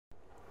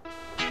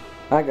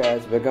Hi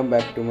guys, welcome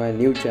back to my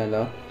new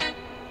channel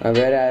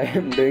where I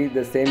am doing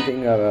the same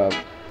thing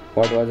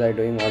what was I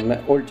doing on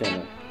my old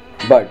channel.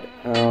 But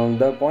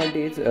the point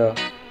is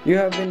you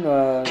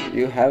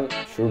have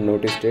should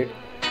noticed it,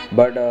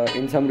 but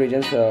in some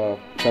regions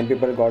some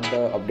people got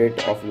the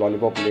update of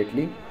Lollipop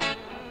lately,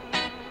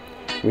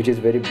 which is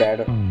very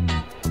bad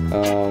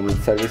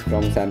service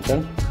from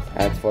Samsung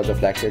as for the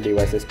flagship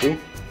devices too.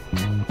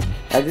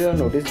 As you have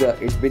noticed,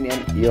 it's been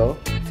an year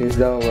since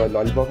the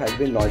Lollipop has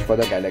been launched for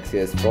the Galaxy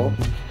S4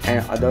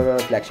 and other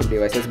flagship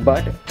devices,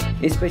 but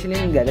especially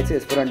in Galaxy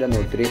S4 and the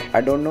Note 3.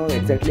 I don't know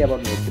exactly about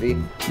Note 3,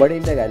 but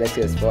in the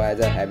Galaxy S4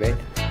 as I have it,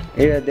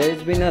 there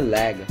has been a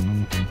lag,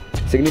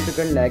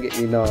 significant lag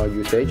in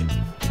usage.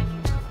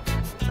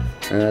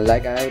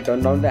 Like I have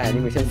turned on the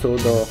animation so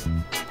the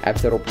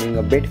apps are opening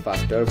a bit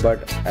faster,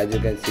 but as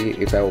you can see,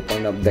 if I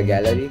open up the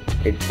gallery,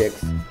 it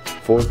takes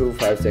 4 to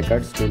 5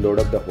 seconds to load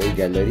up the whole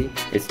gallery.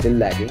 It's still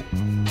lagging.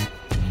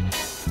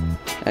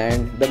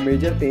 And the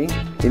major thing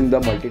in the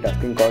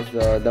multitasking, cause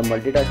the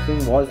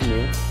multitasking was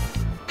new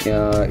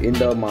in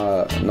the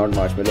not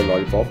Marshmallow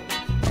Lollipop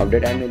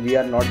update, and we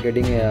are not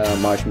getting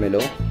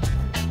Marshmallow,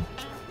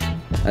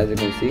 as you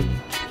can see.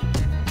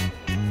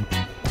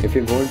 If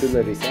you go into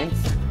the recents,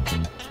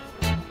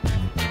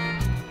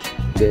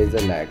 there is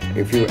a lag.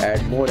 If you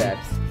add more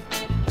apps,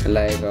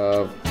 like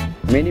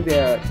many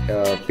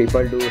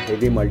people do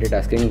heavy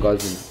multitasking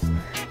because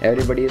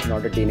everybody is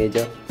not a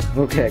teenager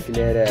who can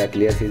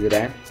clear his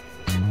RAM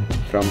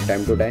from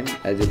time to time.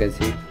 As you can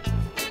see,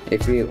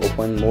 if we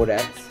open more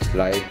apps,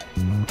 like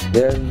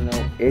there are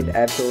now 8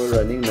 apps are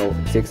running, now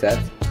 6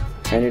 apps,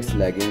 and it's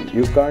lagging.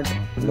 You can't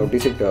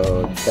notice it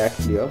that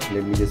clear.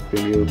 Let me just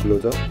bring you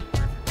closer.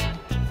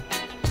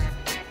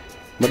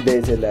 But there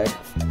is a lag.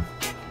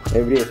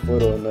 Every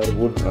S4 owner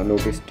would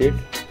notice it,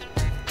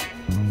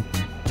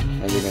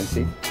 as you can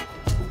see.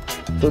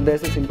 So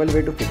there's a simple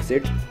way to fix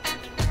it.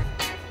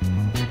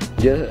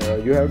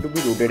 Just you have to be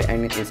rooted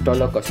and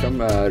install a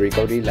custom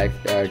recovery like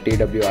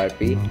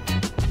TWRP.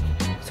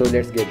 So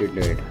let's get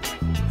into it.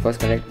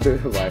 First, connect to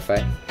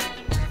Wi-Fi.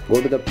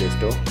 Go to the Play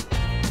Store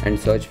and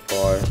search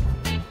for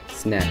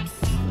Snaps.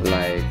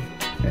 Like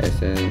yes,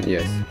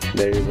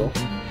 there you go.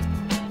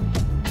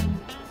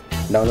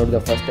 Download the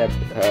first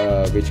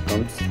app which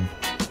comes.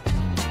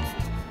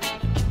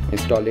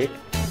 Install it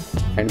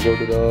and go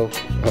to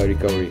the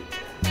recovery.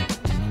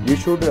 You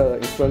should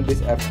install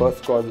this app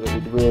first because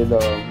it will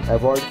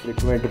avoid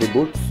frequent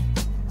reboots.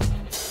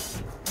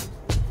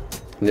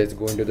 Let's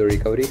go into the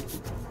recovery.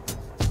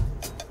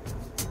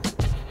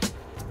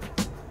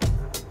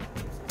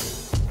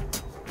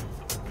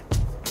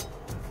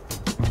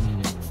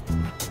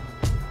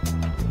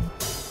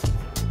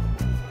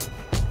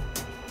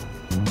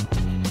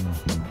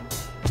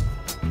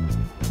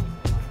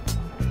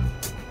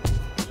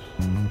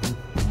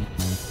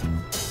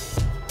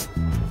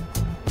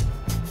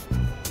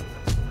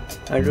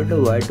 I don't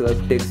know why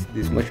 12 takes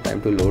this much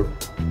time to load.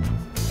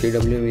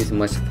 TWM is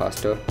much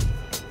faster.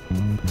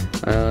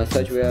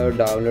 Such we have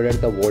downloaded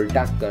the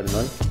Volta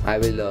kernel. I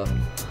will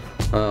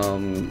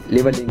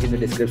leave a link in the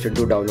description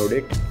to download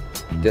it.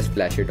 Just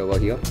flash it over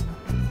here.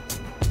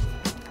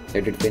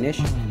 Let it finish.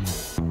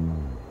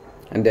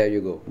 And there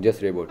you go.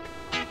 Just reboot.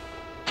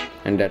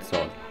 And that's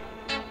all.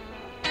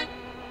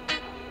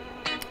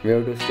 We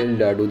have to still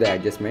do the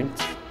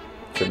adjustments.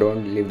 So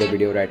don't leave the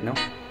video right now.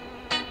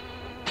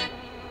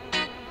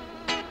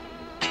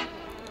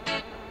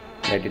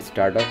 Let it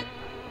start up.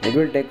 It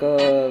will take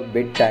a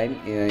bit time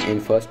in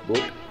first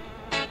boot,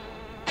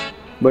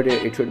 but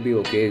it should be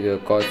okay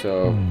because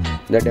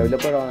the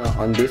developer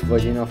on this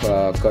version of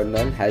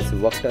kernel has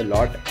worked a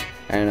lot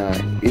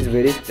and is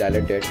very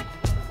talented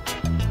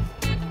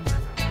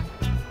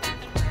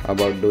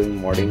about doing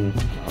modding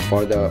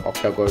for the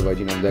octa-core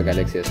version of the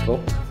Galaxy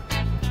S4.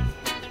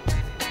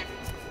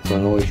 So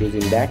no issues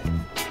in that.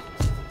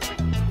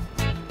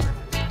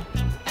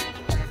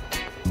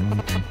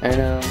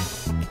 And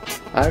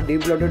I've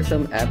downloaded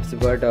some apps,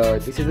 but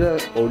this is a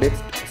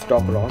ODEX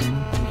stock ROM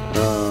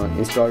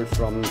installed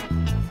from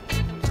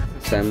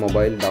Sam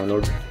Mobile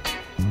download,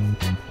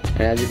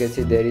 and as you can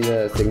see, there is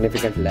a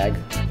significant lag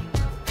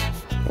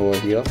over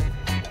here.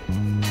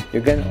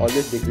 You can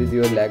always decrease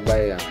your lag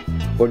by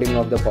putting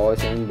off the power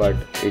saving, but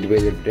it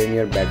will drain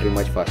your battery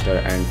much faster,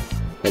 and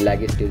the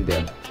lag is still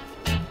there.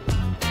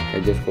 I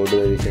just go to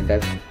the recent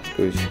apps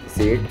to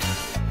see it,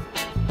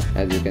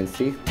 as you can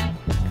see.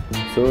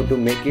 So to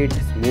make it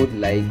smooth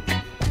like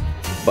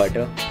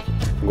butter,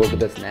 go to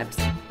the snaps.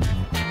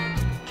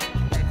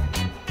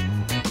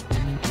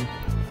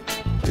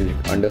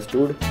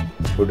 Understood.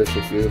 Go to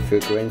CPU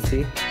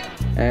frequency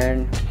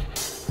and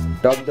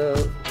top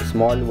the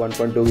small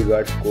 1.2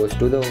 GHz goes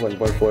to the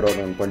 1.4 or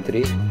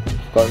 1.3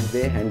 because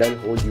they handle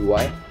whole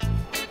UI.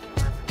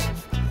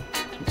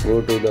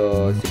 Go to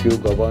the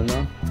CPU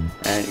governor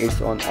and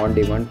it's on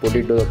demand. Put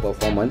it to the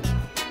performance.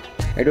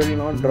 It will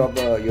not drop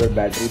your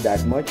battery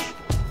that much,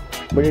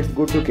 but it's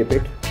good to keep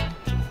it.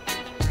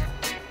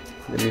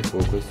 Let me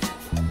focus.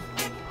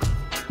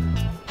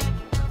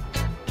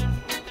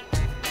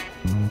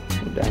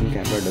 The damn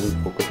camera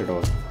doesn't focus at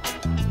all.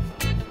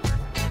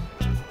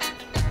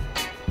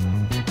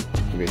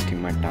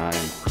 Wasting my time.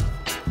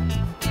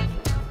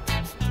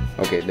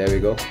 Okay, there we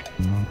go.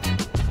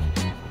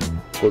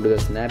 Go to the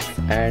snaps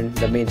and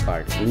the main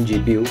part in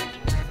GPU.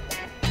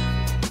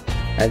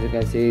 As you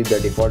can see, the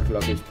default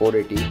clock is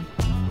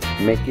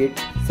 480. Make it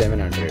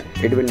 700.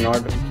 It will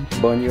not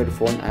burn your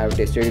phone. I have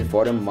tested it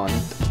for a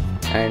month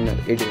and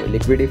it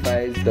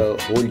liquidifies the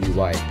whole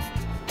UI.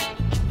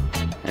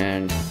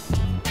 And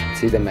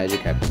see the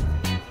magic happen.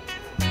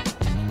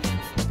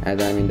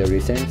 As I am in the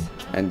recents,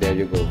 and there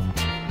you go.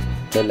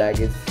 The lag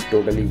is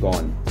totally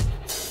gone.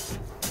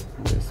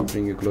 Just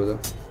bring you closer.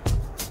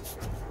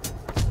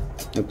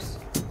 Oops.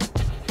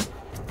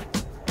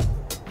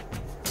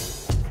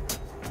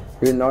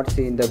 You will not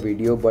see in the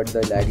video, but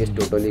the lag is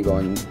totally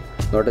gone.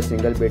 Not a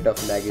single bit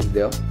of lag is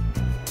there.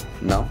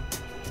 Now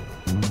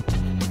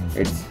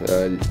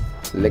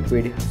it's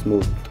liquid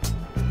smooth.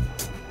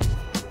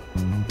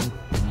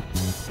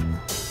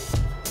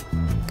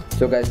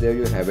 So guys, there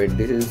you have it.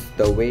 This is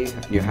the way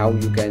how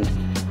you can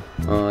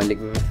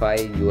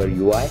liquidify your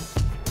UI.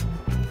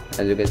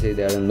 As you can see,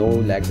 there are no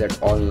lags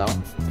at all now.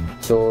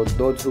 So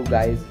those who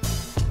guys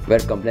were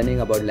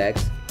complaining about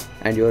lags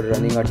and you're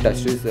running a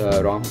touchless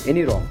ROM,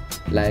 any ROM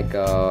like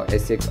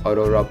S6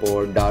 Aurora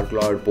port, Dark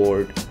Cloud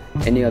port,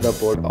 any other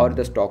port or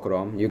the stock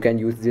ROM, you can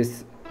use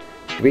this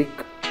tweak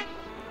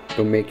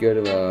to make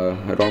your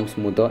ROM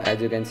smoother. As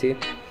you can see,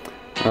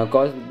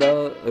 cause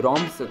the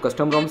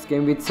custom ROMs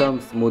came with some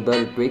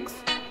smoother tweaks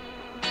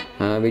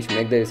which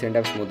make the recent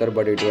app smoother,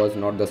 but it was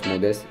not the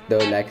smoothest. The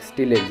lag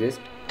still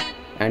exists,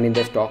 and in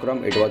the stock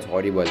ROM it was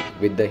horrible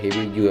with the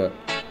heavy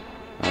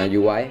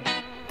UI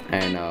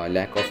and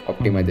lack of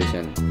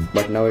optimization.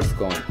 But now it's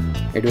gone.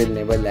 It will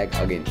never lag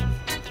again.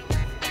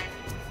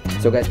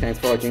 So guys, thanks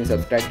for watching.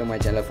 Subscribe to my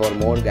channel for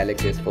more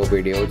Galaxy S4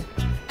 videos,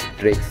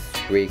 tricks,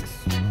 tweaks,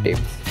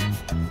 tips,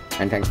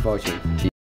 and thanks for watching.